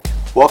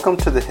Welcome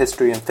to the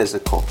History in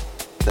Physical,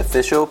 the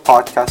official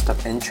podcast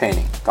of In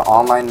Training, the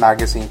online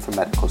magazine for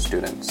medical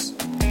students.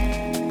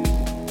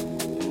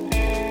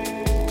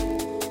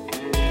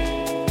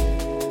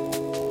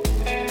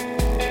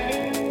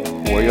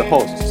 We're your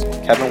hosts,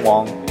 Kevin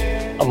Wong,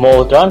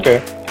 Amol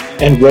Adhankar,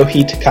 and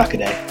Rohit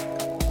Kakade.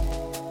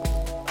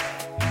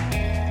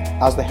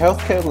 As the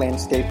healthcare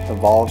landscape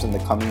evolves in the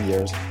coming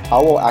years,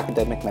 how will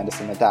academic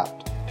medicine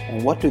adapt?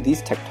 And what do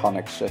these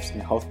tectonic shifts in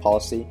health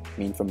policy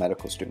mean for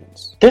medical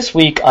students? This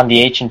week on the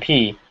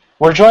H&P,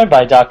 we're joined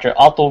by Dr.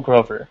 Atul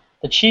Grover,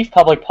 the Chief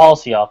Public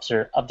Policy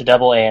Officer of the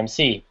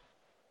AAMC.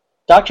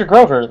 Dr.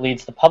 Grover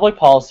leads the public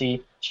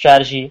policy,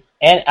 strategy,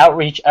 and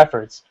outreach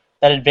efforts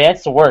that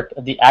advance the work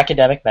of the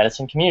academic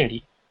medicine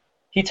community.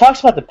 He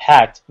talks about the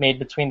pact made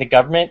between the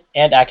government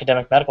and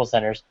academic medical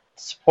centers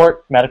to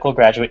support medical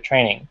graduate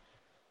training,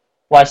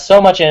 why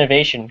so much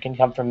innovation can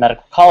come from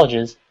medical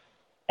colleges,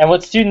 and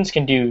what students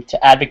can do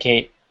to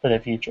advocate for their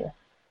future.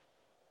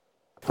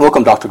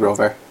 Welcome, Dr.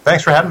 Grover.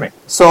 Thanks for having me.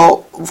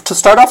 So, to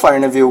start off our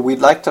interview, we'd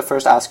like to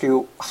first ask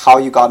you how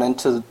you got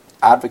into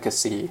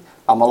advocacy.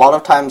 A lot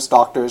of times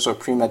doctors or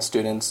pre-med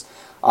students,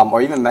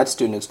 or even med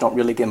students, don't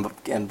really get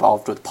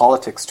involved with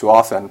politics too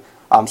often.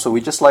 So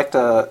we'd just like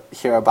to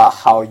hear about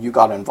how you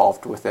got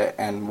involved with it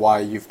and why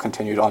you've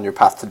continued on your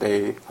path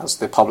today as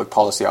the public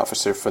policy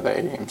officer for the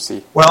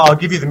AAMC. Well, I'll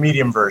give you the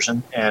medium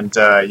version, and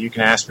you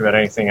can ask me about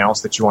anything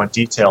else that you want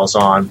details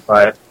on.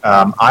 But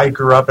I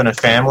grew up in a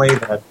family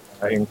that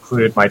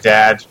included my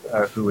dad,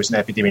 who was an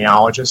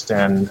epidemiologist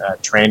and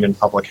trained in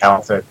public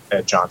health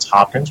at Johns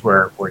Hopkins,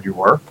 where you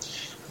were.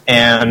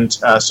 And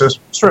so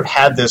sort of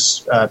had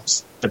this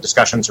the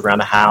discussions around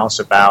the house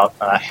about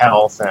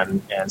health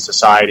and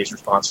society's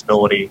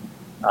responsibility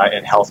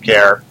in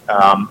healthcare.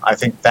 I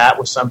think that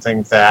was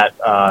something that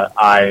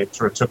I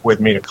sort of took with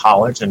me to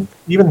college, and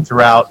even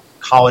throughout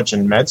college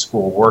and med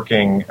school,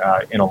 working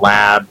in a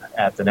lab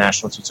at the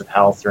National Institutes of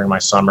Health during my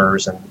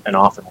summers and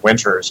often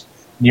winters.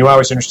 Knew I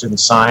was interested in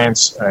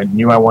science,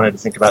 knew I wanted to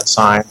think about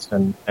science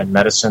and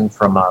medicine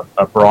from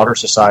a broader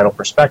societal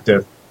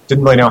perspective.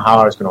 Didn't really know how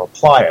I was going to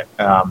apply it.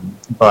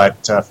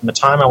 But from the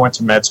time I went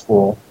to med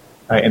school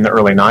in the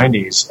early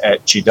 90s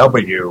at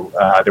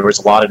GW, there was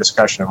a lot of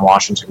discussion in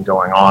Washington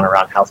going on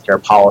around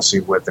healthcare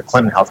policy with the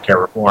Clinton healthcare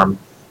reform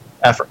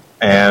effort.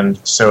 And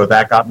so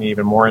that got me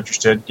even more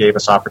interested, gave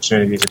us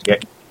opportunities to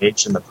get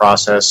engaged in the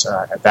process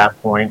at that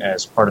point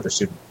as part of the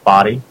student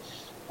body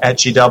at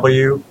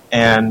GW.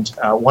 And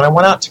when I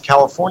went out to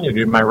California to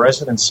do my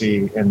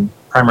residency in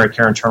primary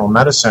care internal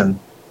medicine,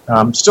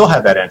 still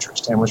had that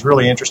interest and was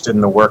really interested in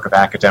the work of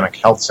academic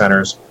health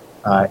centers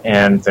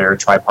and their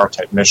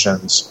tripartite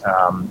missions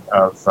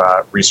of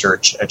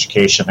research,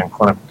 education, and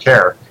clinical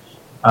care,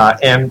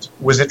 and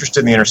was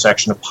interested in the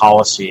intersection of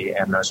policy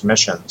and those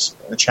missions.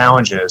 The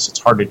challenge is it's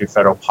hard to do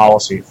federal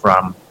policy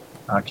from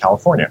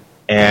California.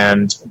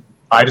 And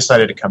I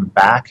decided to come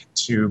back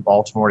to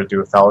Baltimore to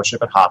do a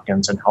fellowship at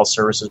Hopkins in health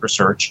services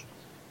research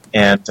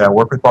and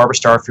worked with Barbara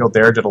Starfield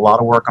there, did a lot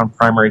of work on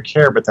primary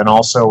care, but then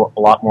also a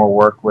lot more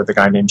work with a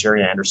guy named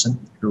Jerry Anderson,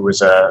 who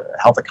was a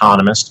health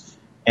economist,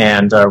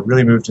 and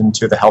really moved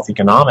into the health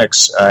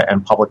economics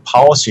and public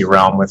policy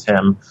realm with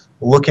him,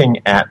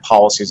 looking at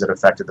policies that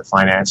affected the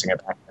financing of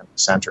academic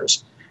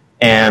centers.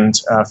 And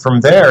from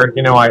there,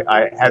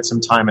 I had some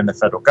time in the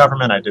federal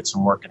government. I did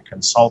some work in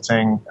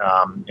consulting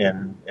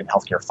in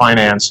healthcare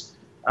finance,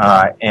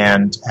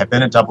 and have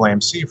been at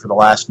AAMC for the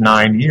last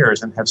 9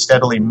 years and have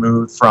steadily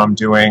moved from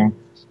doing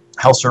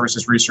health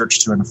services research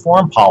to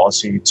inform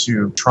policy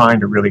to trying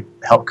to really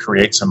help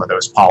create some of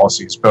those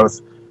policies, both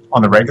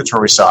on the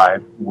regulatory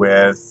side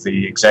with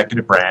the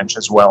executive branch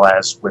as well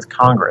as with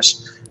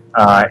Congress.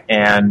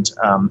 And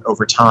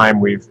over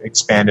time, we've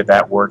expanded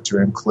that work to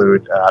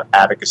include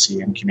advocacy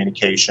and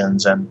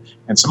communications and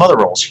some other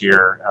roles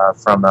here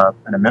from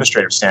an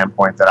administrative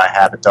standpoint that I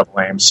have at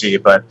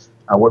AAMC. But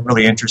what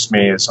really interests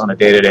me is on a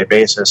day-to-day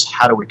basis,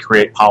 how do we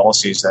create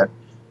policies that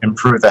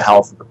improve the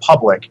health of the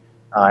public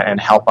and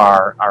help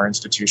our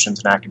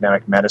institutions in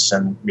academic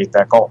medicine meet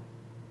that goal?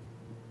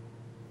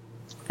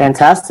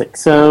 Fantastic.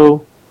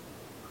 So,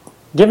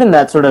 given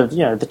that sort of,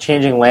 the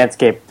changing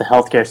landscape of the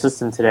healthcare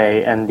system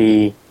today and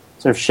the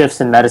sort of shifts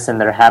in medicine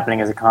that are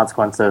happening as a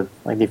consequence of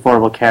like the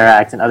Affordable Care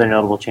Act and other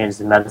notable changes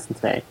in medicine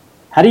today,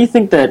 how do you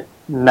think that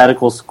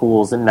medical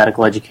schools and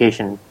medical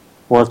education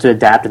will have to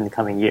adapt in the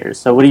coming years?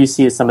 So what do you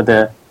see as some of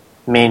the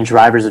main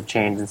drivers of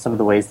change and some of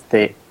the ways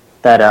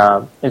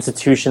that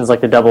institutions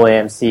like the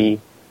AAMC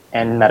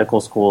and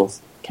medical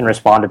schools can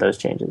respond to those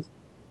changes?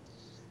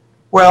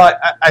 Well,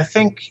 I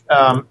think,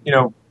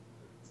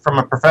 from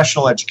a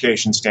professional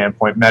education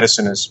standpoint,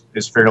 medicine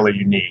is fairly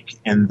unique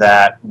in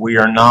that we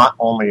are not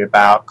only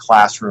about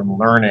classroom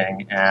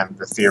learning and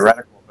the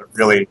theoretical, but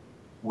really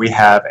we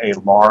have a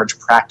large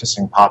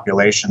practicing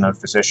population of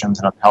physicians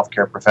and of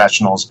healthcare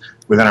professionals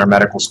within our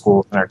medical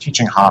schools and our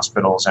teaching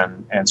hospitals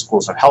and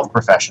schools of health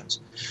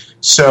professions.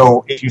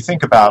 So if you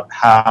think about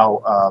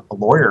how a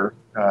lawyer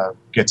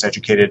gets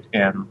educated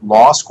in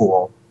law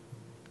school,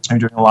 I'm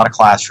doing a lot of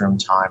classroom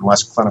time,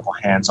 less clinical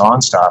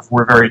hands-on stuff.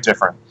 We're very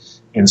different.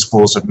 in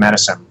schools of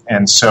medicine.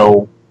 And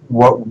so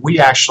what we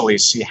actually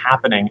see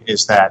happening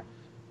is that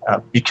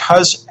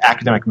because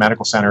academic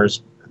medical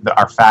centers,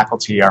 our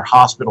faculty, our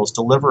hospitals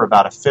deliver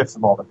about a fifth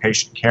of all the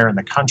patient care in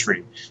the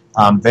country,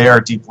 they are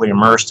deeply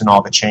immersed in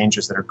all the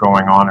changes that are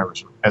going on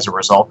as a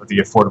result of the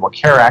Affordable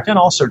Care Act, and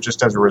also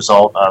just as a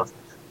result of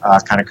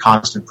kind of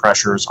constant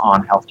pressures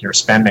on healthcare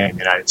spending in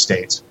the United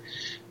States.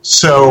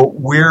 So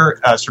we're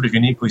sort of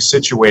uniquely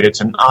situated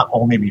to not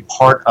only be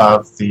part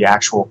of the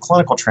actual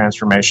clinical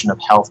transformation of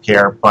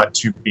healthcare, but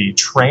to be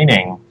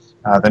training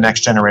the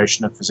next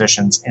generation of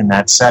physicians in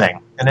that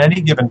setting. And at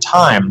any given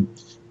time,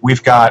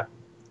 we've got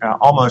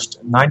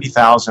almost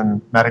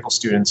 90,000 medical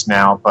students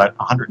now, but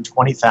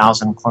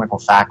 120,000 clinical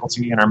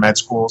faculty in our med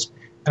schools,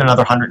 and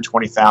another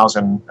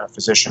 120,000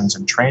 physicians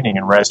in training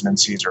in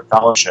residencies or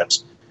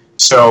fellowships.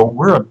 So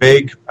we're a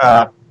big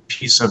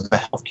piece of the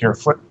healthcare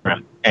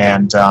footprint,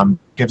 and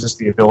gives us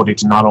the ability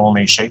to not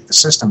only shape the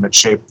system, but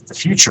shape the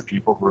future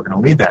people who are going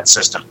to lead that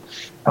system.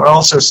 I would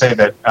also say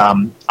that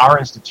our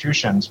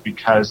institutions,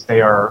 because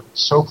they are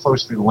so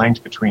closely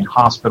linked between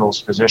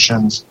hospitals,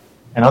 physicians,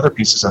 and other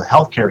pieces of the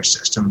healthcare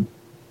system,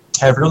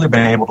 have really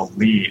been able to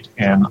lead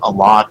in a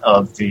lot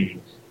of the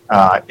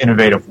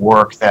innovative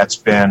work that's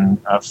been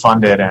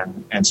funded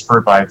and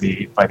spurred by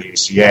the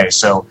ACA.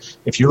 So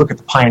if you look at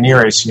the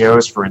pioneer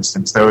ACOs, for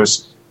instance,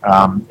 those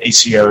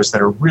ACOs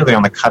that are really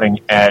on the cutting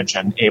edge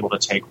and able to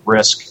take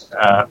risk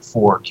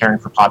for caring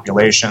for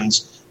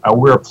populations,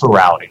 we're a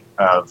plurality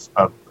of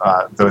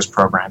those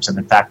programs. And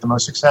in fact, the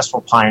most successful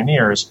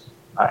pioneers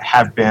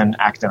have been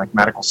academic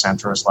medical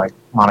centers like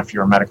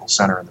Montefiore Medical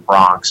Center in the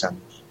Bronx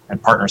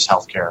and Partners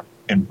Healthcare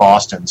in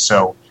Boston.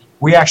 So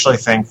we actually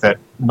think that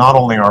not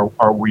only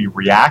are we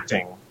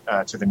reacting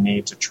to the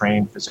need to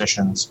train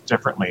physicians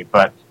differently,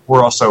 but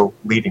we're also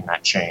leading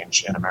that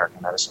change in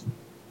American medicine.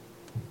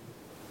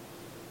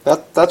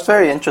 That's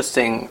very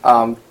interesting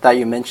that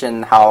you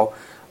mentioned how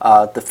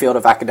the field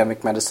of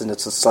academic medicine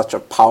is such a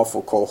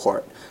powerful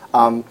cohort.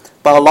 But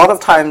a lot of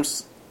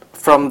times,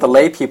 from the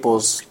lay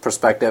people's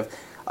perspective,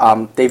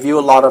 they view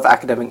a lot of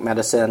academic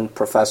medicine,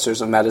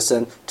 professors of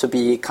medicine, to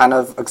be kind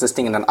of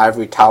existing in an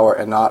ivory tower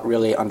and not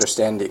really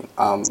understanding.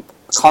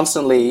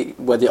 Constantly,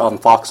 whether on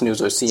Fox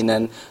News or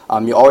CNN,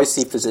 you always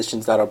see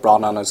physicians that are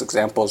brought on as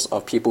examples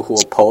of people who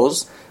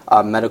oppose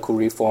medical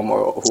reform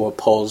or who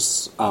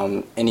oppose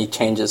any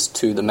changes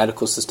to the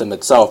medical system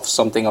itself,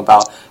 something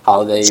about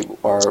how they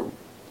are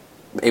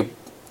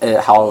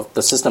how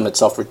the system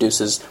itself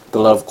reduces the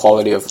level of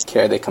quality of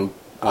care they can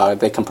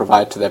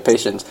provide to their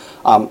patients.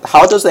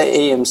 How does the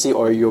AAMC,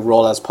 or your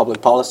role as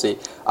public policy,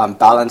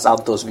 balance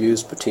out those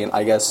views between,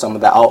 I guess, some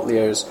of the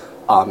outliers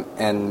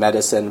in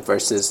medicine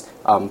versus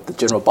the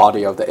general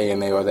body of the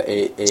AMA or the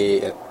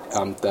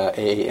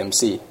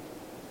AAMC?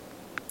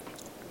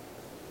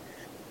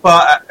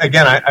 Well,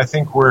 again, I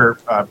think we're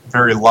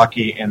very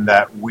lucky in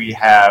that we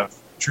have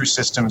true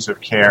systems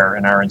of care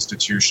in our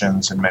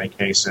institutions. In many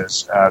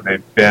cases,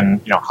 they've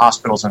been,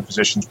 hospitals and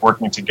physicians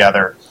working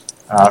together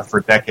for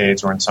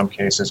decades, or in some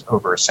cases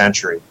over a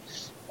century,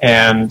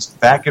 and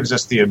that gives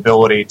us the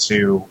ability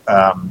to,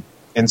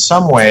 in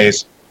some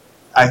ways,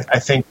 I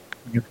think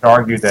you could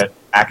argue that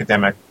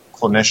academic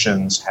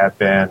clinicians have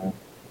been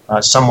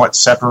somewhat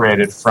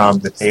separated from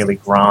the daily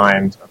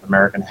grind of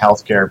American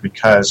healthcare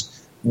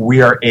because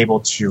we are able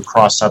to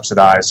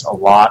cross-subsidize a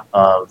lot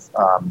of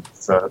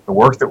the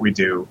work that we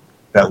do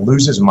that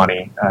loses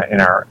money in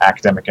our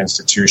academic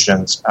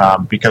institutions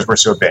because we're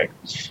so big.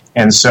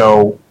 And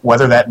so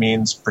whether that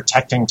means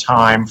protecting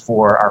time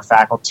for our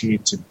faculty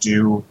to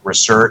do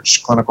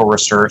research, clinical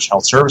research,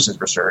 health services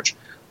research,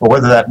 or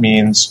whether that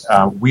means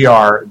we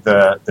are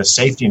the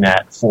safety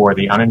net for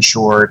the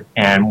uninsured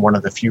and one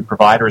of the few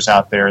providers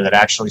out there that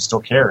actually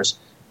still cares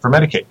for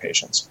Medicaid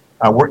patients.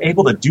 We're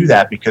able to do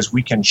that because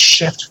we can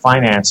shift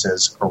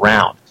finances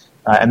around.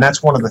 And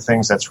that's one of the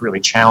things that's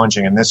really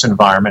challenging in this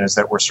environment, is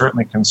that we're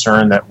certainly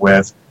concerned that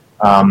with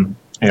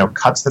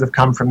cuts that have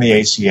come from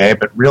the ACA,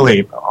 but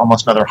really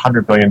almost another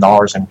 $100 billion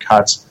in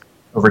cuts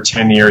over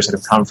 10 years that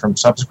have come from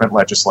subsequent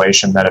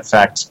legislation that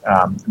affect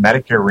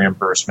Medicare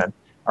reimbursement,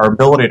 our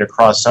ability to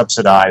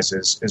cross-subsidize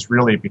is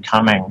really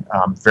becoming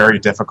very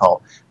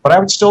difficult. But I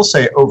would still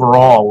say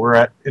overall we're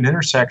at an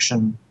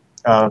intersection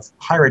of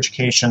higher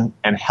education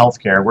and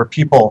healthcare where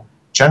people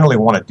generally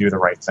want to do the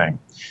right thing.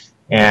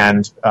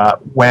 And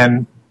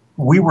when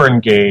we were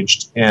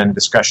engaged in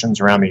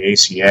discussions around the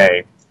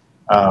ACA,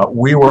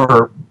 we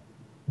were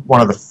one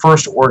of the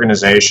first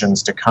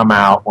organizations to come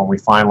out when we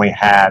finally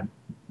had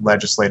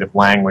legislative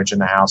language in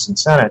the House and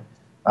Senate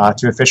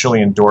to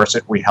officially endorse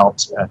it. We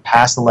helped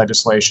pass the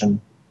legislation,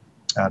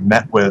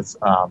 met with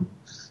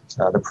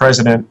the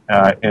president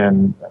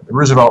in the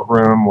Roosevelt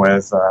Room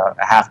with a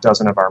half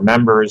dozen of our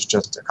members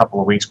just a couple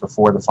of weeks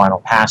before the final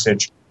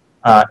passage.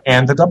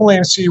 And the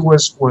AAMC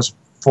was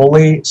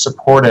fully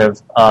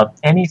supportive of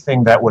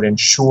anything that would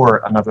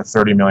ensure another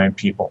 30 million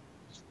people.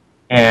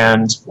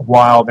 And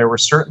while there were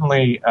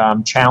certainly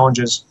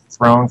challenges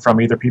thrown from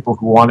either people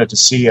who wanted to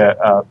see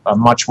a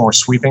much more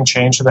sweeping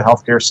change to the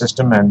healthcare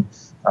system and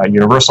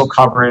universal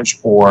coverage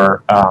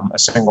or a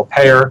single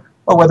payer,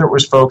 or whether it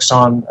was folks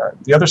on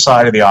the other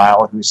side of the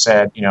aisle who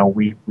said,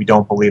 we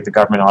don't believe the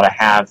government ought to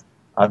have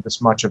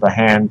this much of a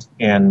hand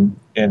in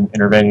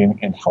intervening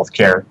in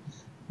healthcare.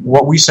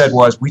 What we said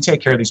was, we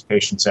take care of these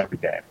patients every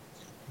day.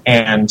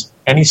 And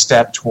any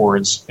step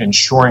towards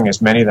ensuring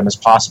as many of them as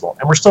possible,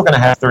 and we're still going to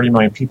have 30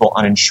 million people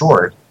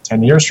uninsured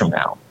 10 years from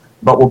now,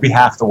 but we'll be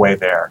half the way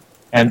there.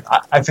 And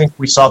I think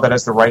we saw that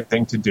as the right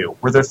thing to do.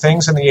 Were there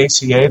things in the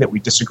ACA that we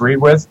disagreed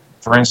with?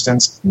 For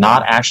instance,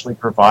 not actually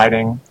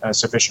providing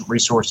sufficient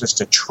resources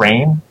to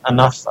train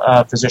enough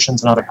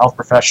physicians and other health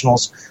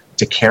professionals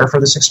to care for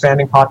this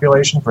expanding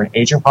population, for an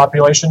aging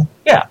population?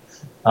 Yeah.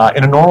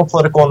 In a normal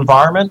political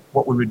environment,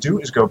 what we would do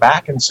is go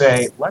back and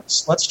say,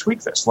 let's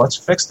tweak this. Let's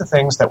fix the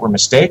things that were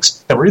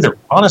mistakes, that were either,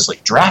 honestly,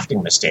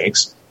 drafting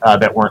mistakes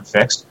that weren't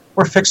fixed,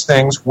 or fix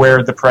things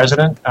where the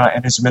president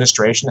and his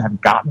administration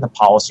have gotten the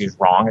policies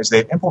wrong as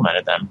they've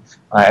implemented them,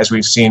 as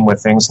we've seen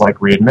with things like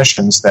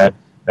readmissions that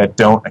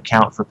don't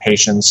account for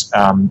patients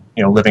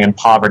living in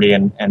poverty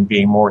and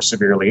being more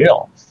severely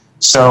ill.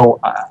 So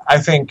I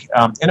think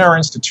in our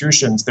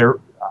institutions,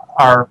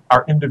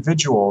 our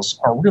individuals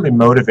are really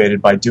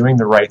motivated by doing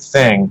the right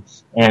thing,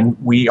 and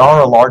we are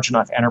a large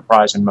enough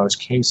enterprise in most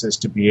cases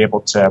to be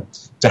able to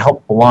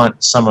help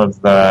blunt some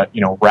of the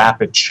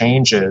rapid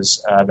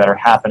changes that are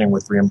happening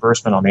with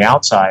reimbursement on the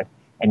outside,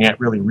 and yet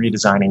really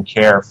redesigning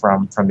care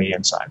from the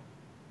inside.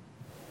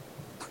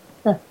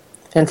 Yeah,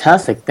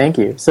 fantastic, thank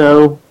you.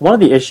 So one of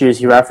the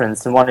issues you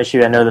referenced, and one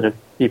issue I know that would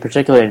be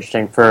particularly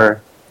interesting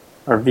for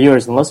our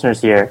viewers and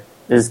listeners here,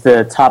 is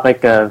the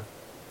topic of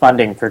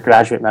funding for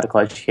graduate medical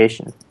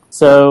education.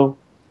 So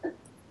I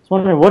was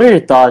wondering, what are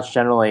your thoughts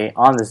generally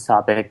on this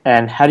topic,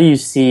 and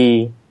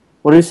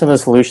what are some of the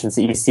solutions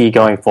that you see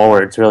going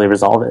forward to really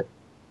resolve it?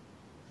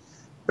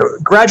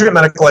 Graduate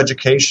medical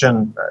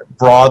education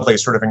broadly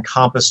sort of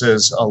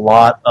encompasses a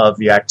lot of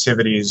the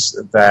activities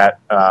that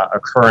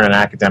occur in an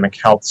academic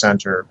health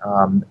center.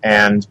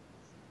 And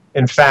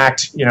in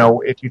fact,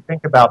 if you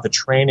think about the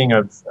training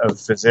of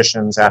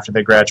physicians after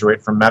they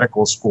graduate from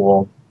medical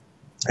school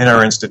in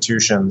our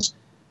institutions,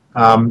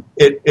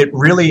 it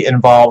really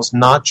involves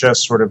not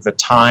just sort of the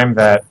time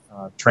that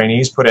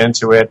trainees put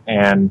into it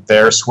and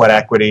their sweat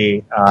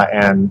equity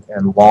and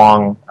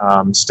long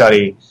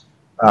study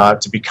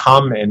to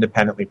become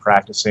independently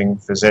practicing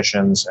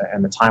physicians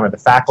and the time of the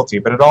faculty,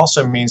 but it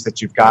also means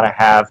that you've got to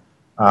have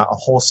a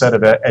whole set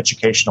of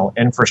educational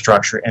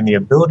infrastructure and the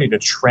ability to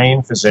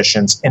train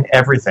physicians in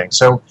everything.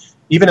 So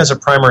even as a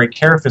primary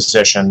care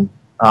physician,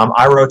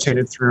 I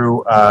rotated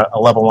through a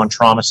level 1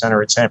 trauma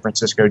center at San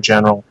Francisco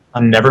General.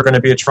 I'm never going to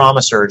be a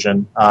trauma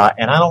surgeon,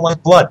 and I don't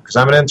like blood because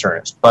I'm an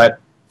internist. But,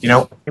 it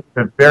was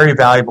a very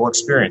valuable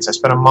experience. I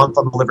spent a month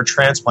on the liver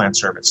transplant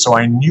service, so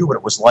I knew what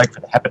it was like for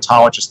the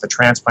hepatologists, the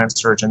transplant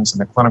surgeons,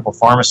 and the clinical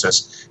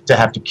pharmacists to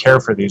have to care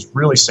for these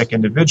really sick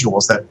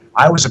individuals that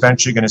I was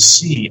eventually going to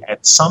see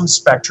at some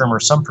spectrum or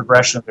some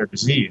progression of their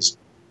disease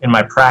in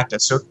my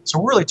practice. So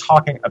we're really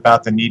talking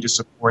about the need to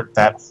support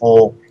that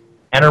whole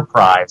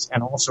enterprise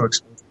and also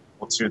expose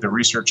people to the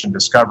research and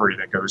discovery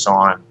that goes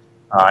on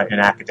in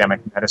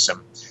academic medicine.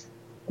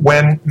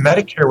 When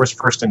Medicare was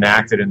first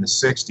enacted in the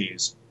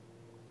 60s,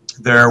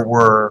 there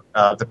were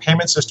the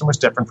payment system was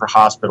different for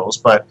hospitals,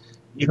 but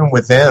even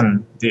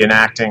within the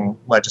enacting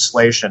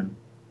legislation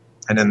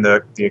and in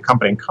the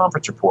accompanying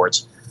conference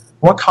reports,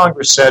 what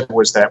Congress said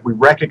was that we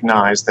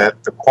recognize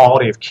that the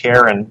quality of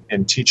care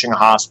in teaching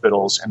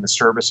hospitals and the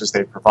services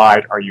they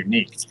provide are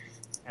unique.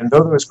 And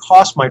though those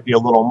costs might be a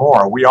little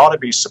more, we ought to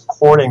be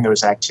supporting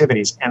those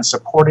activities and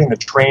supporting the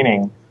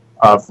training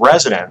of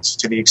residents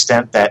to the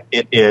extent that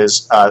it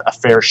is a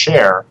fair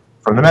share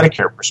from the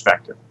Medicare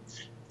perspective.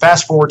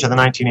 Fast forward to the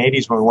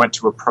 1980s when we went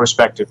to a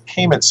prospective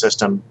payment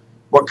system,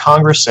 what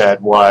Congress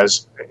said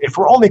was, if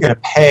we're only going to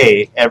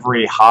pay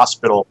every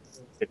hospital,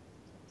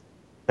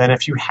 then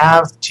if you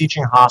have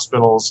teaching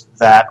hospitals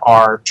that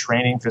are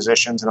training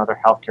physicians and other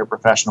healthcare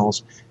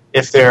professionals,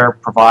 if they're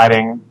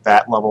providing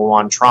that level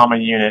 1 trauma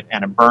unit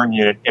and a burn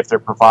unit, if they're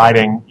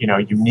providing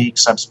unique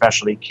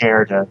subspecialty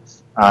care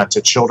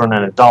to children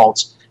and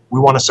adults, we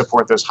want to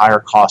support those higher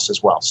costs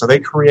as well. So they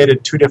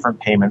created 2 different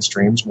payment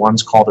streams.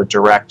 One's called a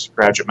direct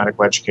graduate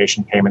medical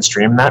education payment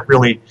stream, and that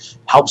really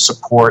helps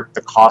support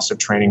the cost of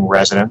training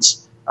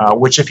residents,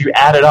 which if you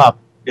add it up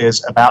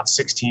is about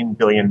 $16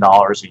 billion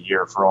a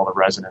year for all the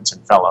residents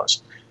and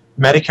fellows.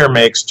 Medicare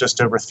makes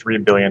just over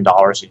 $3 billion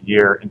a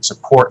year in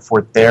support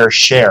for their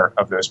share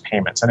of those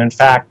payments. And in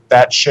fact,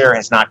 that share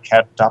has not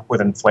kept up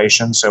with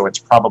inflation, so it's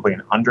probably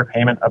an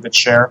underpayment of its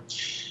share.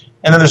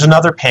 And then there's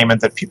another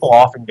payment that people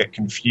often get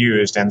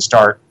confused and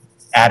start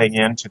adding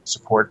into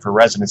support for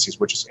residencies,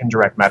 which is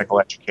indirect medical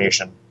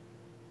education.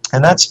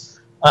 And that's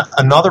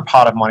another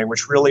pot of money,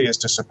 which really is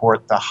to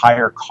support the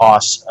higher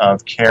costs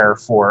of care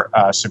for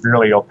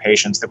severely ill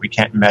patients that we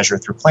can't measure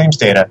through claims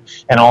data,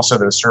 and also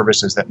those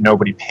services that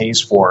nobody pays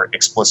for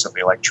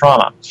explicitly, like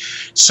trauma.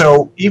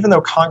 So even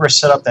though Congress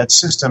set up that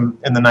system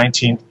in the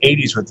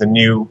 1980s with the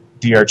new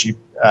DRG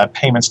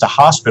payments to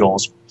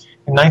hospitals,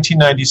 in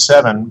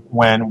 1997,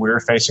 when we were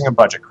facing a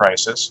budget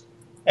crisis,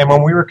 And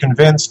when we were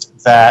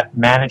convinced that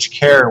managed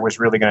care was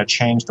really going to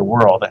change the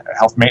world,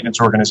 health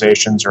maintenance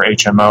organizations or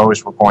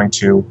HMOs were going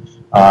to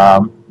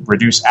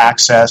reduce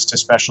access to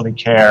specialty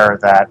care,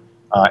 that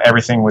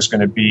everything was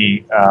going to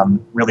be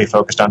really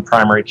focused on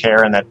primary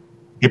care, and that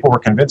people were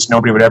convinced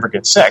nobody would ever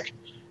get sick,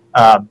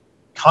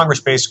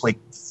 Congress basically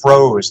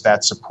froze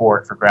that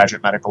support for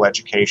graduate medical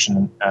education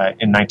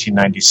in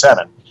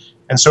 1997.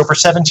 And so for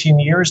 17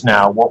 years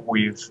now, what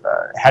we've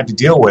had to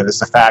deal with is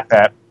the fact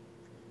that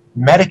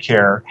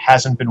Medicare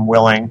hasn't been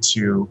willing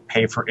to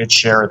pay for its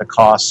share of the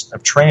costs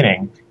of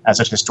training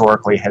as it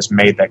historically has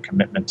made that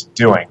commitment to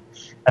doing.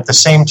 At the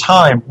same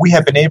time, we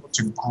have been able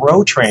to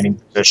grow training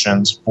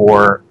positions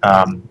for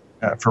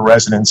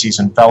residencies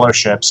and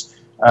fellowships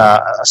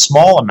a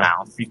small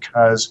amount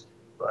because,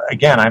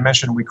 again, I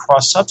mentioned we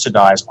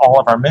cross-subsidize all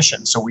of our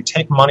missions. So we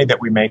take money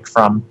that we make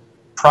from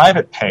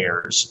private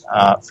payers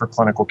for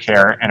clinical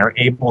care and are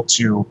able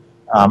to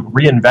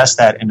reinvest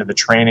that into the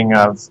training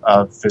of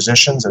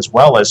physicians as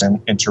well as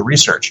into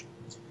research.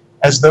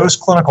 As those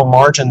clinical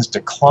margins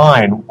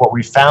decline, what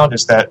we found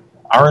is that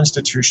our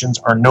institutions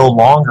are no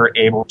longer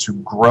able to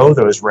grow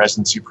those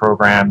residency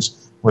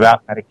programs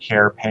without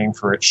Medicare paying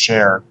for its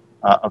share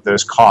of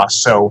those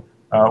costs. So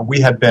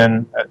we have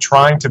been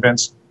trying to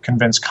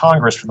convince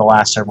Congress for the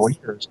last several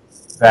years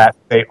that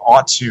they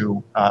ought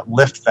to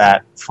lift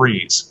that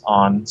freeze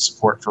on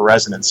support for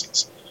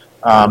residencies.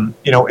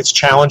 It's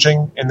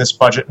challenging in this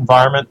budget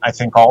environment. I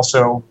think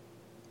also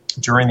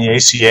during the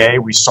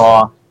ACA, we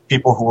saw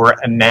people who were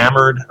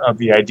enamored of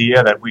the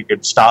idea that we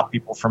could stop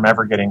people from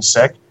ever getting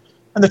sick.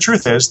 And the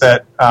truth is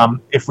that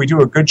if we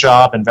do a good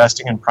job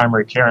investing in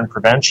primary care and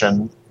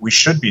prevention, we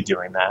should be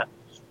doing that.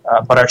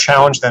 But our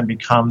challenge then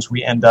becomes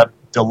we end up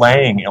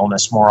delaying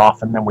illness more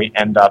often than we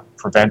end up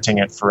preventing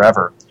it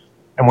forever.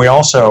 And we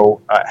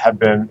also have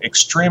been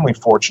extremely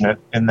fortunate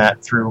in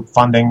that through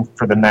funding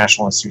for the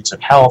National Institutes of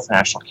Health,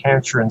 National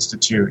Cancer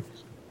Institute,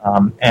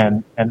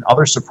 and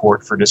other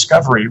support for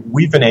discovery,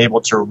 we've been able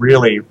to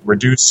really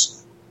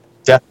reduce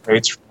death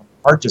rates from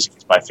heart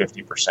disease by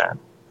 50%,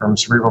 from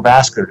cerebral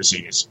vascular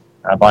disease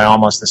by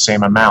almost the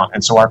same amount.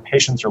 And so our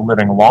patients are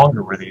living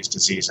longer with these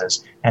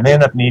diseases, and they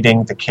end up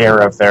needing the care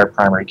of their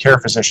primary care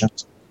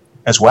physicians,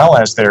 as well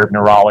as their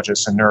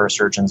neurologists and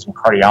neurosurgeons and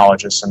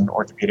cardiologists and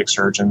orthopedic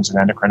surgeons and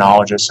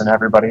endocrinologists and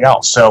everybody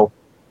else. So,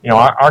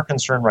 our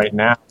concern right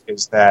now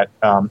is that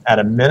at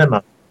a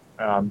minimum,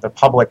 the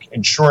public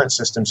insurance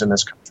systems in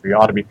this country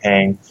ought to be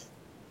paying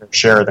their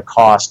share of the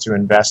cost to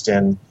invest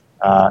in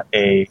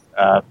a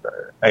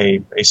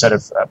set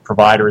of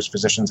providers,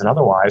 physicians, and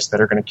otherwise that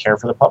are going to care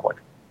for the public.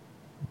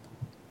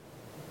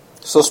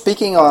 So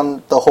speaking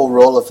on the whole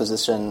role of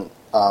physician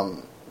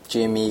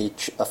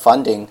GME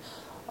funding,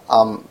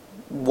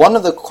 one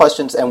of the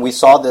questions, and we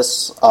saw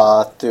this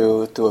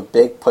through a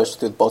big push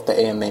through both the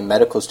AMA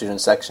medical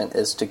student section,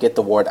 is to get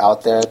the word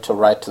out there, to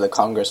write to the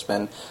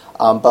congressman.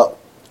 But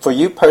for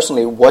you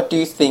personally, what do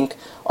you think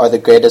are the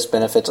greatest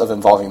benefits of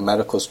involving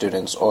medical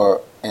students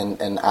or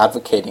in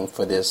advocating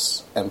for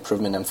this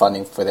improvement in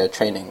funding for their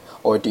training?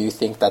 Or do you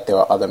think that there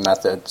are other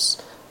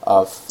methods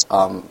of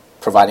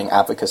providing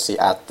advocacy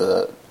at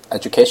the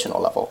educational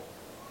level?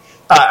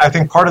 I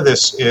think part of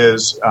this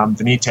is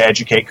the need to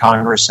educate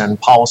Congress and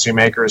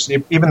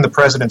policymakers. Even the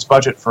president's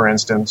budget, for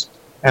instance,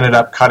 ended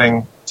up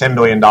cutting $10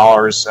 billion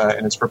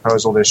in its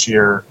proposal this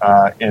year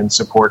in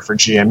support for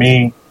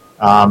GME.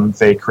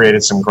 They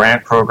created some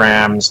grant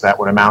programs that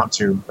would amount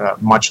to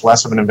much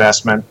less of an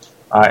investment.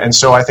 And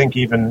so I think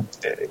even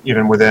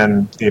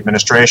within the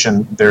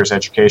administration, there's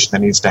education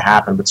that needs to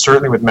happen. But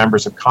certainly with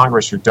members of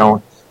Congress who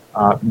don't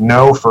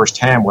know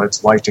firsthand what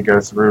it's like to go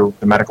through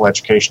the medical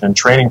education and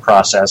training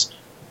process,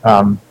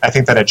 I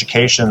think that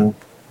education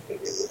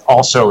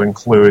also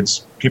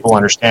includes people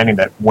understanding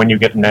that when you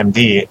get an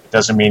MD, it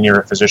doesn't mean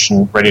you're a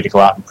physician ready to go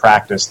out and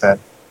practice, that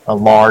a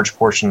large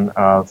portion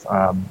of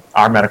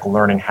our medical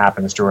learning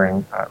happens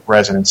during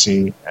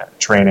residency,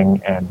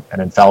 training, and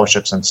in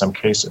fellowships in some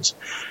cases.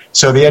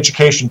 So the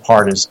education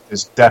part is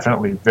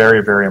definitely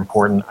very, very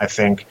important. I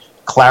think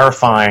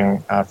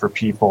clarifying for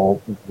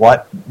people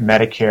what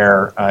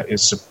Medicare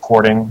is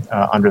supporting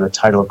under the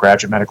title of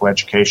graduate medical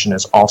education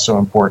is also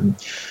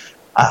important.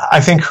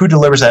 I think who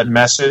delivers that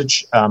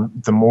message,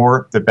 the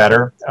more, the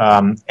better.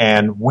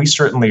 And we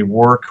certainly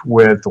work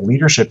with the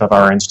leadership of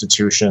our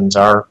institutions,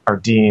 our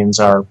deans,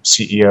 our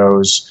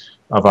CEOs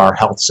of our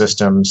health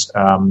systems,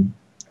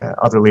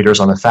 other leaders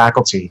on the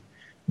faculty.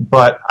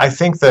 But I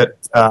think that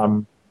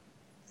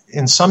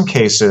in some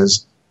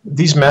cases,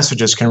 these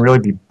messages can really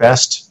be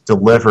best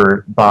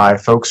delivered by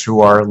folks who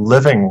are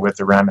living with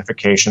the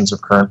ramifications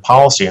of current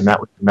policy, and that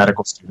would be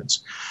medical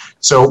students.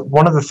 So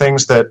one of the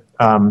things that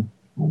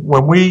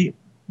when we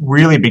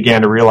really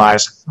began to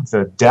realize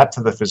the depth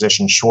of the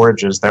physician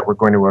shortages that were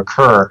going to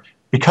occur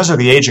because of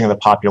the aging of the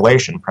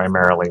population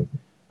primarily.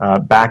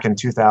 Back in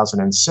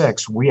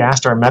 2006, we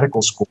asked our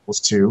medical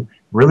schools to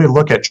really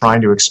look at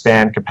trying to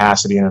expand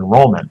capacity and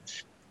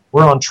enrollment.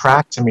 We're on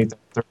track to meet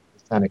the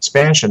an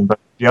expansion, but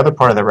the other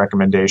part of the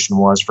recommendation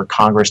was for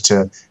Congress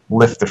to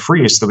lift the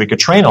freeze so that we could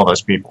train all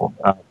those people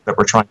that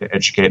we're trying to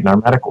educate in our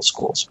medical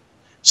schools.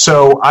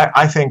 So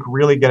I think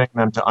really getting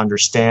them to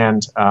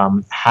understand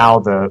how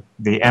the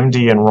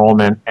MD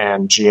enrollment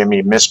and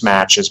GME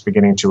mismatch is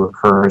beginning to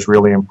occur is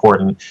really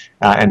important,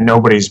 and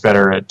nobody's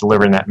better at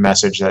delivering that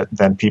message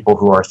than people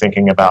who are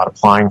thinking about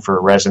applying for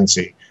a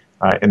residency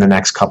in the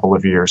next couple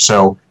of years.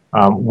 So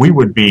we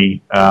would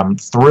be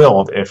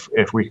thrilled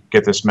if we could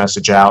get this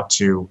message out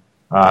to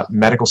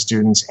medical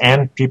students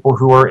and people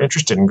who are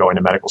interested in going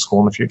to medical school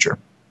in the future.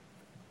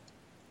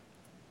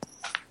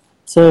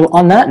 So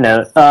on that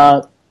note,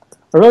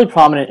 a really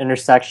prominent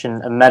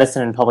intersection of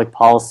medicine and public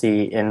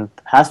policy in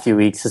the past few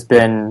weeks has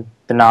been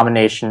the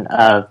nomination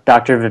of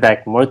Dr.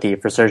 Vivek Murthy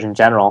for Surgeon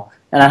General.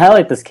 And I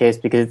highlight this case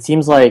because it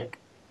seems like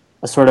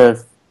a sort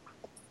of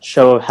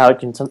show of how it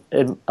can,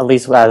 at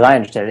least as I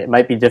understand it, it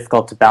might be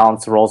difficult to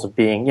balance the roles of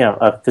being,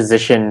 a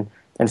physician,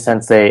 in a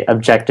sense, a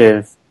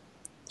objective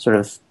sort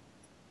of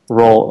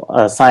role,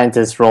 a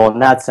scientist role in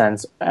that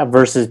sense,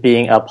 versus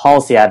being a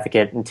policy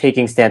advocate and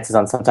taking stances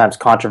on sometimes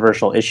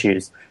controversial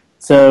issues.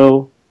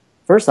 So,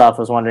 first off, I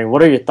was wondering,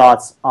 what are your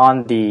thoughts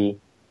on the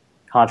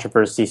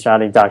controversy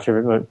surrounding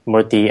Dr.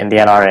 Murthy and the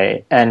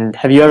NRA? And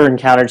have you ever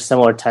encountered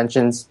similar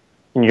tensions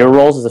in your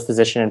roles as a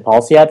physician and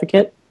policy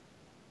advocate?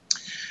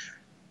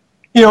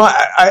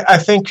 I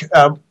think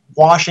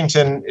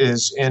Washington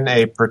is in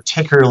a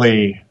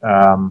particularly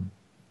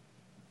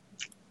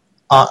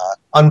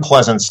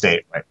unpleasant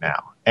state right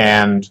now.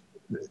 And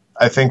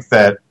I think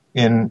that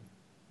in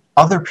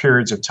other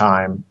periods of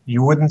time,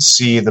 you wouldn't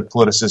see the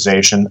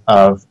politicization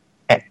of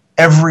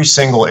every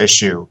single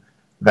issue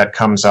that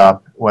comes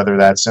up, whether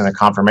that's in a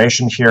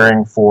confirmation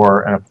hearing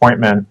for an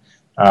appointment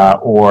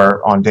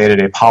or on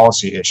day-to-day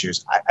policy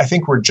issues. I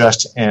think we're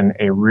just in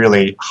a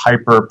really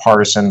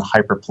hyper-partisan,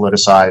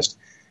 hyper-politicized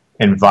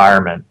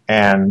environment.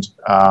 And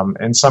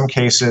in some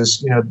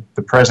cases,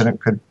 the president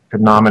could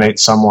nominate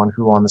someone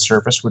who on the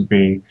surface would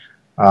be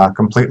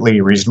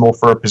completely reasonable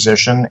for a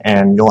position,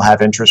 and you'll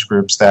have interest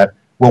groups that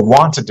will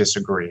want to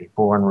disagree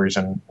for one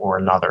reason or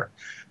another.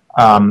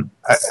 I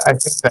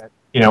think that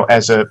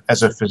as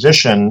a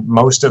physician,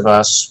 most of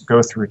us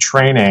go through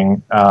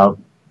training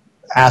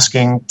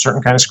asking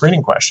certain kind of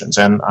screening questions,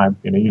 and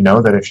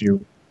that if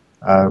you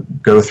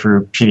go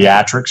through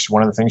pediatrics,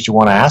 one of the things you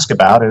want to ask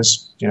about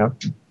is,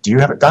 do you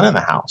have a gun in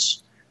the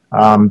house?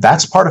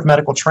 That's part of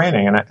medical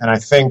training, and I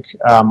think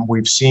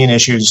we've seen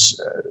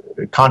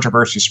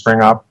controversy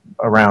spring up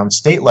around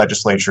state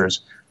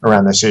legislatures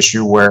around this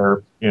issue,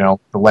 where the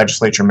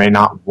legislature may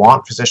not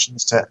want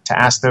physicians to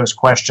ask those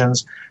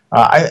questions.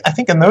 I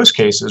think in those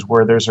cases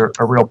where there's a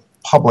real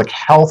public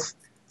health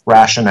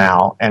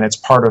rationale and it's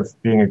part of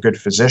being a good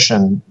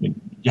physician,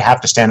 you have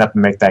to stand up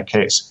and make that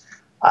case.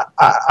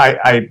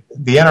 The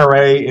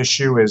NRA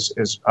issue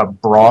is a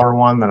broader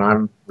one than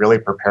I'm really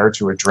prepared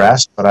to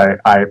address, but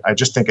I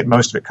just think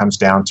most of it comes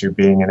down to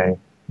being in a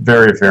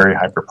very, very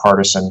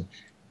hyper-partisan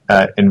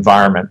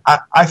environment.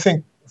 I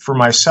think for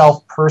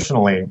myself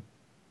personally,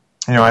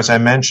 as I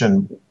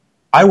mentioned,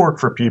 I work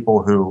for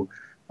people who,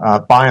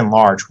 by and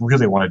large,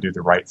 really want to do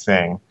the right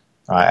thing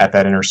at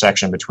that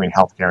intersection between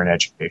healthcare and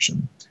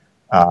education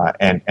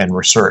and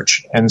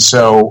research. And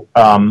so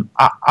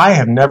I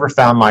have never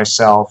found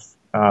myself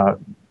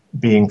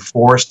being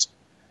forced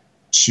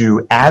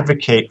to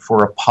advocate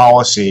for a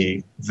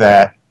policy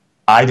that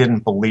I didn't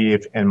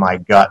believe in my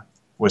gut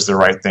was the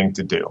right thing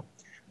to do.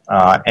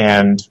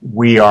 And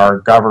we are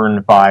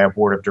governed by a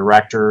board of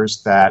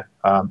directors that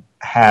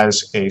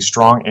has a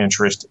strong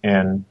interest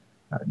in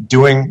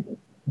doing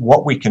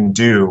what we can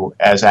do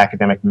as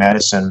academic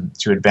medicine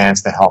to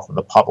advance the health of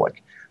the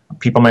public.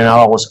 People may not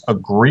always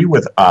agree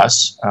with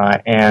us,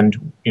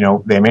 and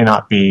they may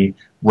not be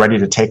ready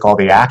to take all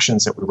the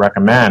actions that we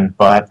recommend,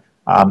 but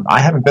I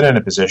haven't been in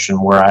a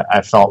position where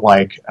I felt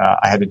like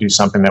I had to do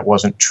something that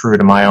wasn't true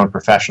to my own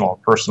professional or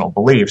personal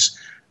beliefs.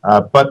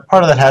 But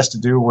part of that has to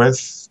do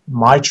with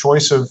my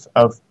choice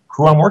of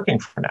who I'm working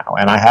for now.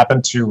 And I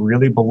happen to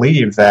really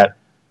believe that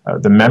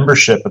the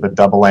membership of the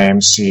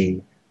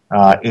AAMC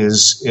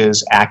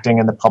is acting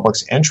in the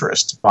public's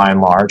interest, by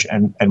and large,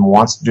 and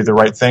wants to do the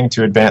right thing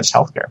to advance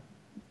healthcare.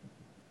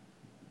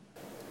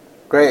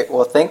 Great.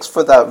 Well, thanks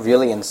for that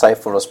really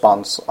insightful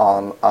response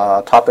on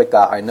a topic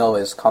that I know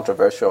is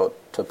controversial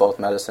to both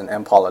medicine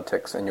and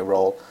politics in your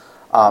role.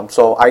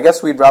 So I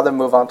guess we'd rather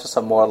move on to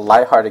some more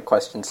lighthearted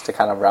questions to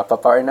kind of wrap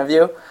up our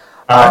interview.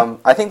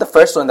 I think the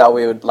first one that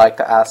we would like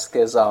to ask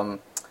is a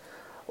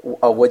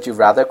would you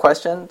rather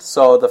question.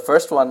 So the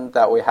first one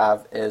that we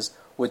have is,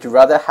 would you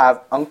rather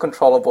have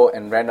uncontrollable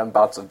and random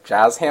bouts of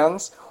jazz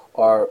hands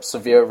or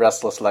severe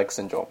restless leg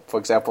syndrome? For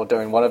example,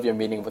 during one of your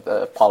meetings with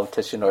a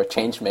politician or a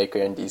change maker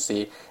in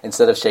DC,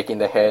 instead of shaking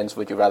their hands,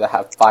 would you rather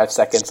have 5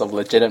 seconds of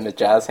legitimate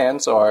jazz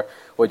hands, or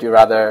would you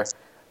rather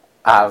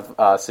have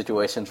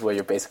situations where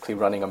you're basically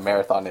running a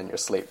marathon in your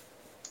sleep?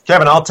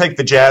 Kevin, I'll take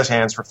the jazz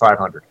hands for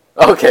 500.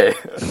 Okay.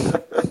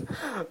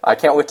 I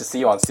can't wait to see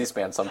you on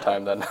C-SPAN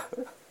sometime then.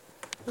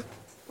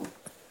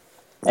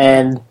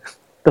 And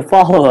the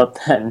follow-up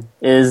then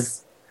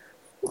is,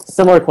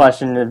 similar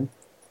question,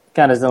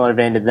 kind of similar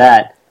vein to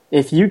that.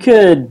 If you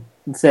could,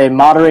 say,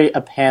 moderate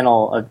a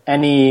panel of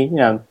any,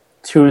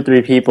 2 or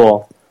 3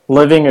 people,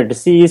 living or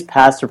deceased,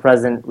 past or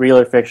present, real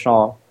or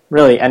fictional,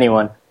 really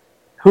anyone,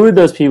 who would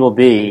those people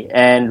be,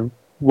 and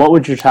what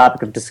would your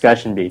topic of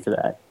discussion be for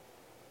that?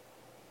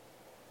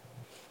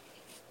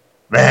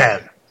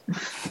 Man.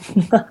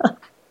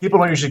 People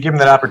don't usually give them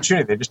that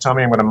opportunity. They just tell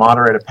me I'm going to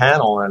moderate a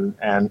panel, and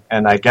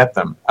I get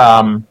them.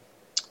 I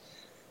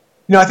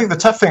think the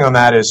tough thing on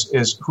that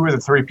is who are the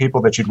 3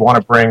 people that you'd want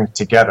to bring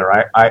together?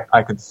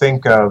 I could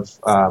think of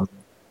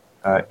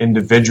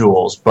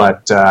individuals,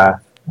 but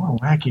what a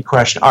wacky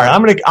question. All right,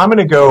 I'm going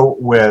to go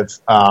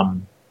with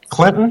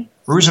Clinton,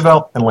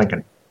 Roosevelt, and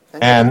Lincoln.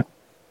 And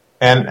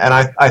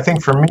I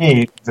think for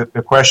me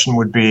the question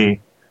would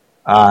be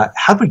how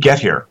did we get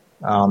here,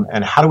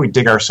 and how do we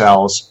dig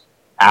ourselves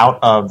out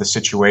of the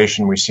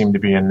situation we seem to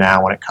be in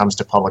now when it comes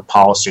to public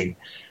policy,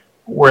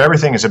 where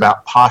everything is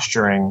about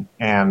posturing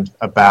and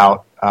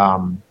about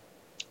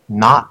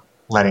not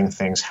letting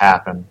things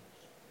happen.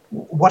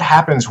 What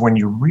happens when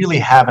you really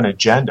have an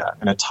agenda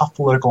in a tough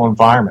political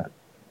environment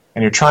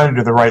and you're trying to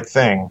do the right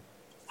thing?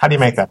 How do you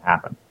make that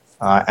happen?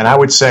 And I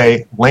would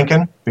say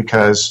Lincoln,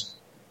 because,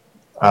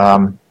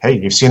 hey,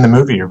 you've seen the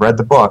movie, you've read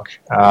the book,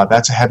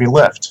 that's a heavy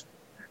lift.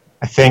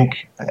 I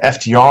think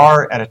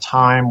FDR at a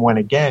time when,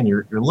 again,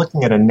 you're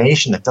looking at a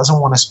nation that doesn't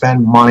want to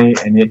spend money,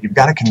 and yet you've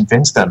got to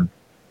convince them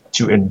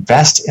to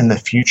invest in the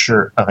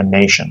future of a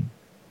nation.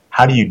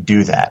 How do you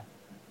do that?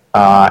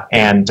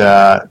 And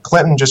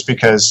Clinton, just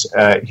because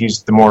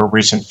he's the more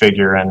recent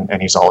figure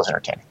and he's always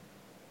entertaining.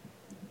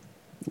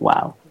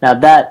 Wow. Now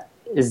that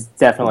is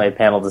definitely a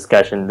panel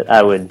discussion that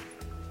I would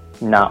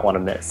not want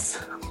to miss.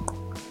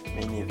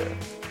 Me neither.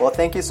 Well,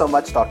 thank you so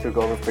much, Dr.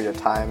 Grover, for your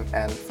time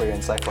and for your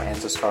insightful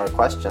answers to our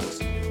questions.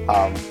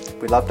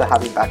 We'd love to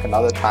have you back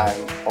another time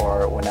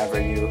or whenever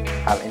you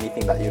have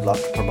anything that you'd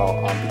love to promote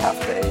on behalf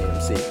of the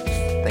AAMC.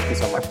 Thank you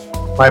so much.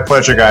 My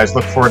pleasure, guys.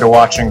 Look forward to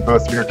watching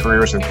both your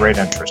careers with great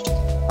interest.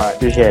 All right.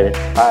 Appreciate it.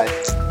 Bye.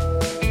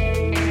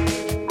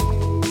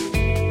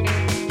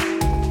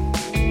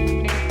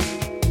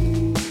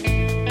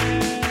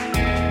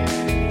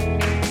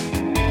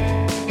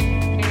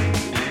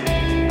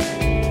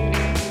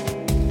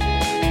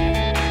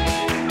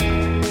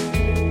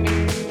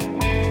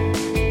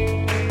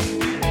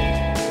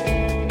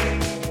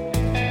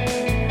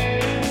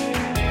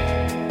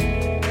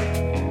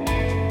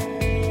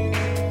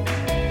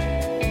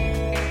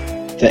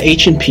 The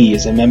H&P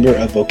is a member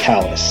of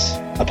Vocalis,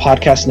 a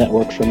podcast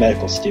network for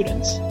medical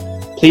students.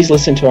 Please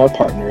listen to our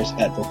partners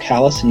at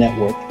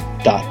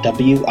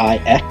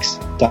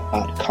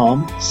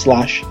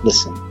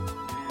vocalisnetwork.wix.com/listen.